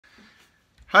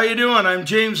How you doing? I'm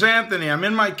James Anthony. I'm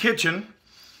in my kitchen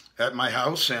at my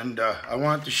house, and I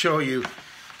want to show you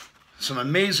some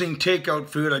amazing takeout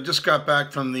food. I just got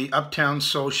back from the Uptown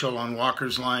Social on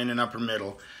Walker's Line in Upper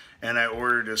Middle, and I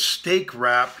ordered a steak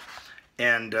wrap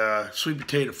and sweet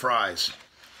potato fries.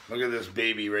 Look at this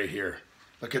baby right here.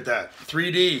 Look at that.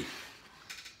 3D.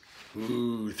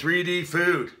 Ooh, 3D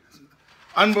food.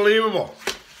 Unbelievable.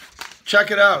 Check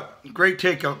it out. Great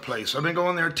takeout place. I've been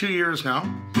going there 2 years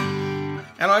now.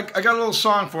 And I got a little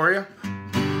song for you.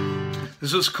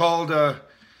 This is called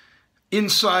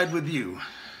Inside With You.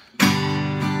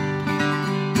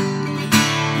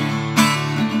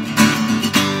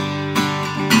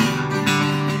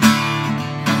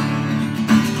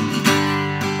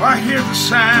 I hear the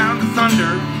sound of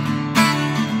thunder.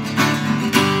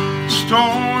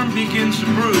 Storm begins to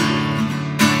brew.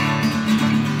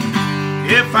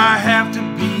 If I have to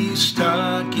be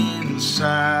stuck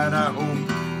inside, I hope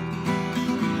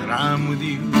that I'm with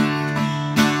you.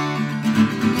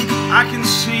 I can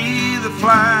see the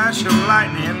flash of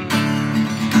lightning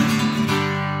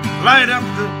light up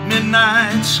the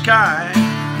midnight sky.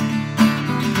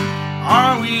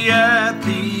 Are we at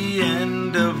the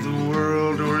end of the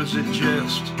world, or is it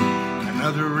just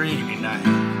another rainy night?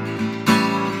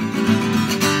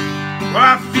 Well,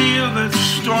 I feel that the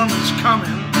storm is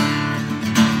coming.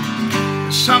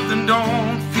 Something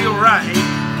don't feel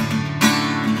right.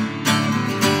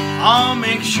 I'll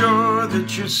make sure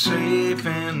that you're safe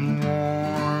and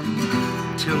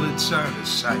warm till it's out of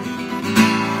sight.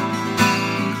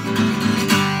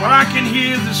 Well, I can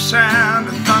hear the sound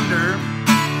of thunder.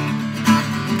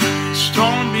 The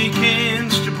storm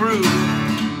begins to brew.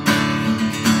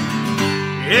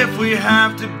 If we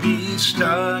have to be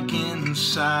stuck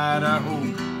inside, I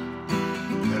hope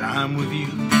that I'm with you.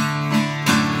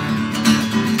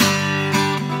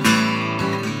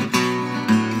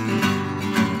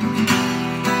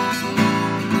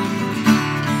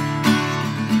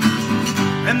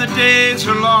 And the days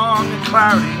are long and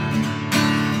cloudy.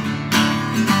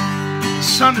 The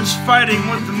sun is fighting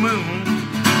with the moon.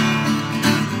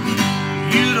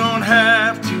 You don't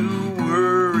have to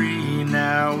worry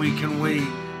now. We can wait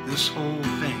this whole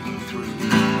thing through.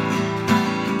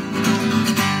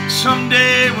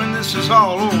 Someday when this is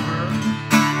all over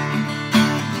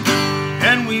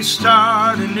and we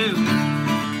start anew,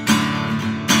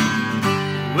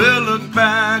 we'll look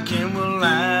back and we'll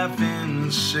laugh and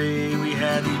say we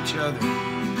had each other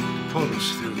pull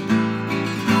us through.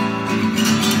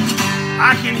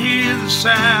 I can hear the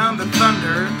sound of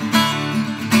thunder.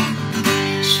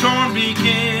 The storm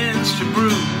begins to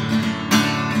brew.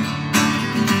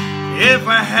 If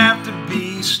I have to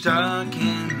be stuck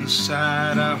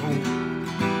inside, I hope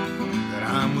that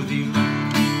I'm with you.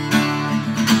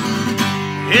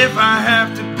 If I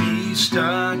have to be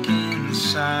stuck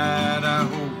inside, I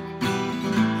hope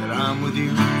that I'm with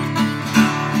you.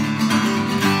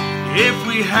 If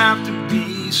we have to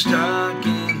be stuck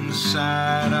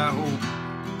inside, I hope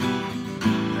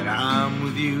that I'm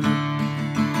with you.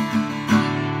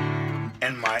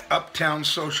 And my Uptown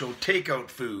Social takeout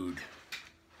food.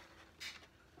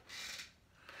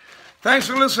 Thanks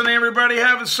for listening, everybody.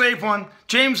 Have a safe one.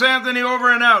 James Anthony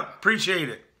over and out. Appreciate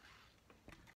it.